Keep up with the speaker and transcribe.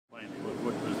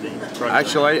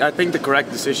Actually, I think the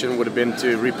correct decision would have been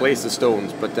to replace the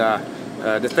stones, but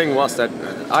the thing was that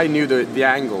I knew the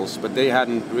angles, but they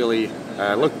hadn't really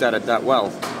looked at it that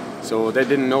well, so they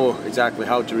didn't know exactly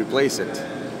how to replace it.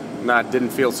 And that didn't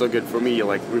feel so good for me,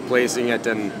 like replacing it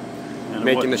and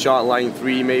making the shot line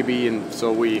 3 maybe, and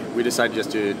so we decided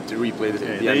just to replay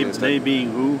the end instead. They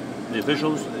being who? The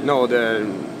officials? No, the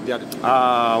other.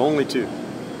 Only 2.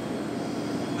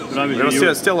 There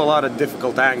was still a lot of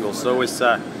difficult angles, so it's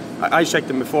I checked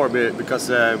them before because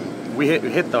we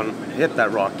hit that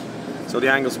rock, so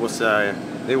the angles was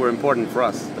they were important for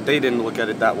us, but they didn't look at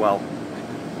it that well.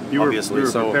 You were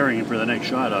preparing him for the next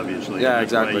shot, obviously. Yeah,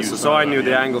 exactly. So I knew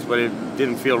the angles, but it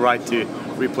didn't feel right to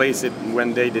replace it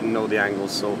when they didn't know the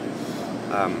angles. So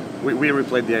we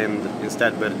replayed the end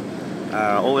instead, but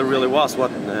all it really was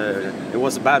it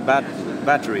was a bad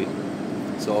battery.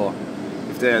 So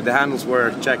if the handles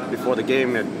were checked before the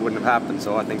game, it wouldn't have happened.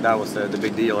 So I think that was the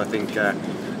big deal. I think a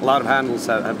lot of handles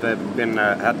had dead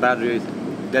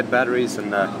batteries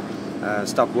and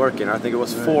stopped working. I think it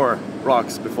was 4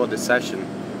 rocks before this session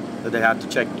that they had to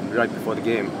check right before the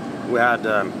game. We had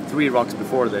 3 rocks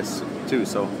before this too,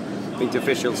 so I think the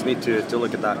officials need to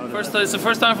look at that. It's the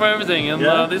first time for everything, and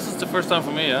this is the first time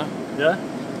for me, yeah. Yeah?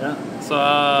 Yeah. So,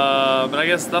 but I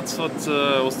guess that's what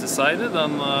was decided,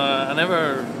 and I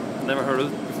never heard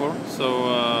of it before, so...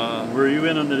 Were you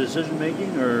in on the decision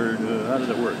making, or how did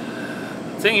it work?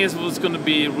 The thing is, it was going to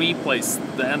be replaced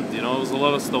the end, you know, there was a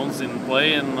lot of stones in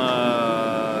play, and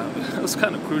it was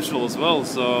kind of crucial as well,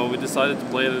 so we decided to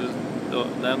play the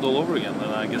end all over again,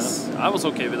 and I guess I was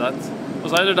okay with that. It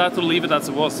was either that or leave it as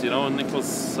it was, you know, and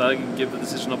Niklas, I give the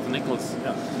decision up to Niklas.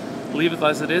 Yeah. Leave it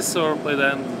as it is, or play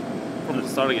the end from the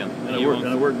start again. And it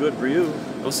worked good for you.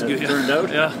 It was good. It turned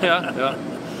out. Yeah.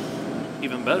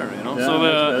 Even better, you know. Yeah, so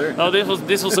no, this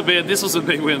was a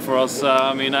big win for us.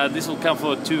 I mean, this will count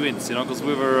for 2 wins, you know, because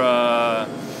we were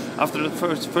after the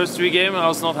first 3 games, I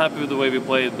was not happy with the way we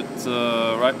played, but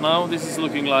right now this is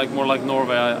looking more like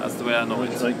Norway as the way I know it.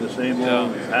 It's like the same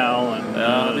old Hal and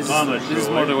Thomas. This is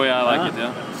more the way I like it,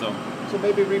 yeah. So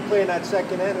maybe replaying that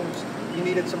second end, you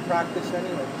needed some practice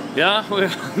anyway. Yeah, we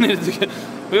needed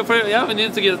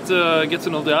to get to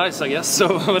know the ice, I guess.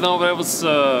 So no, I was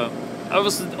up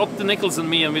to Niklas and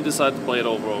me, and we decided to play it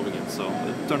over again. So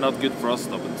it turned out good for us,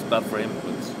 though, but it's bad for him.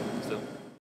 But